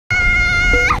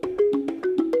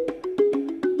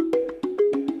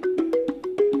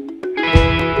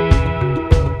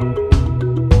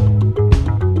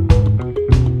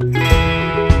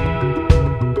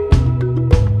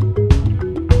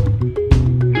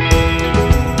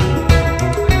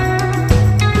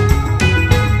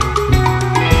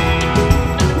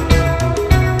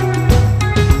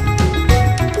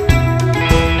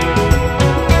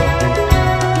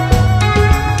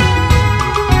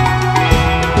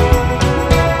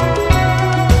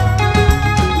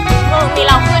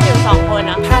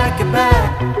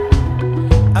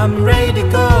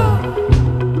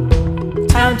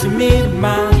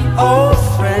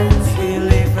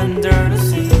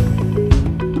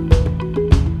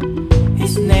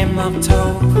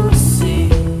Octopussy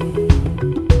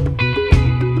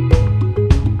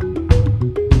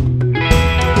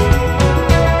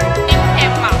จิ้มเค็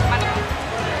มอ่ะมัน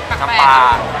แปลกๆ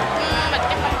เหมือน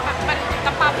จิ้มมัน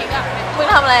น้ำปลาพริกอ่ะมึง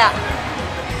ทำอะไรอ่ะ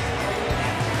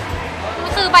มั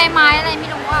นคือใบไม้อะไรไม่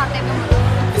รู้ว่าเต็มไปหมด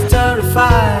It's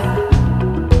terrified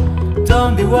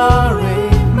Don't be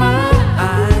worried my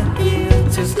idea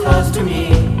just close to me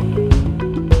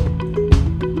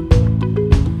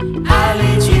I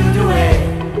lead you the way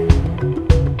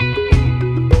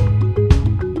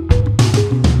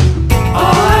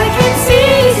All I can see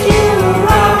is you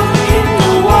around in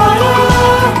the water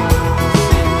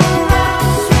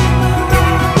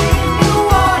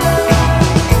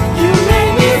You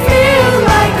make me feel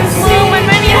like a sea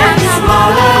getting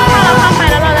smaller ถ้าเราข้ามไป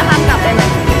แล้วเราจะข้ามกลับได้ไหม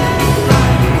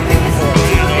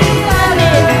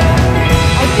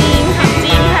เอาจริงถามจ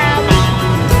ริงครับ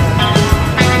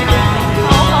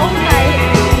เขาใคร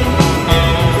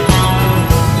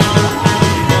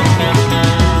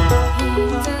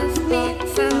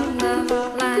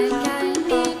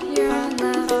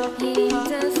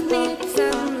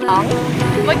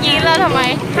เมื่อกี้เราทำไม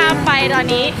ข้ามไปตอน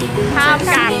นี้ข้าม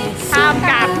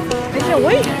กลับไม่เขียวเ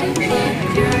ว้ย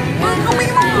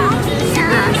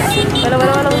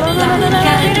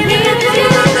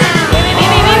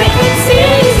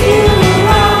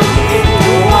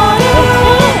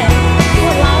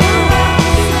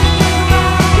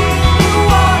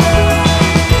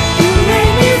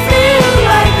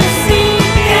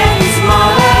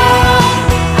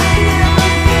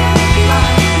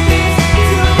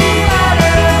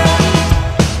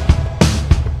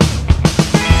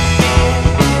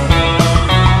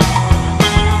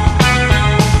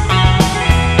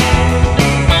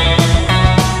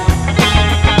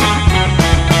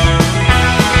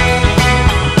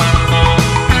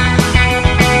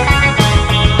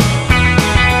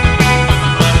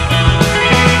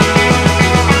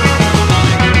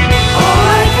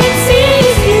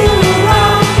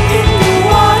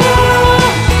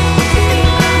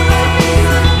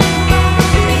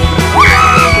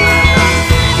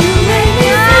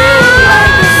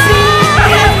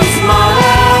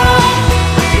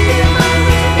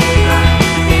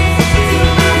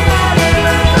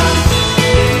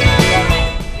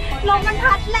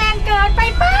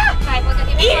ไป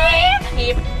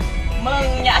มึง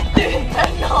อย่าตื่นตระ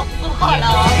หนกกูขอร้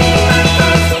อง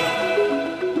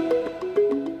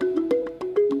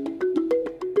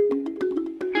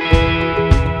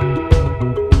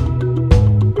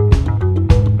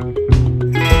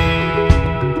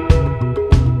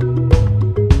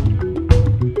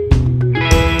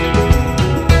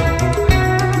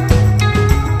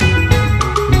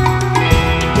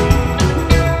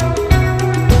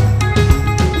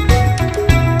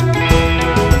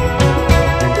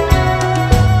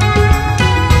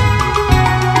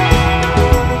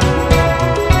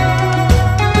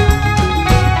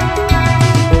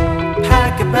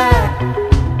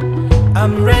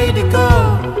I'm ready to go.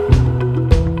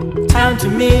 Time to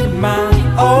meet my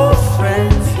old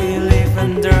friends. He live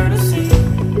under the sea.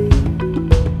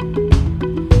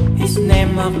 His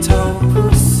name Octopussy.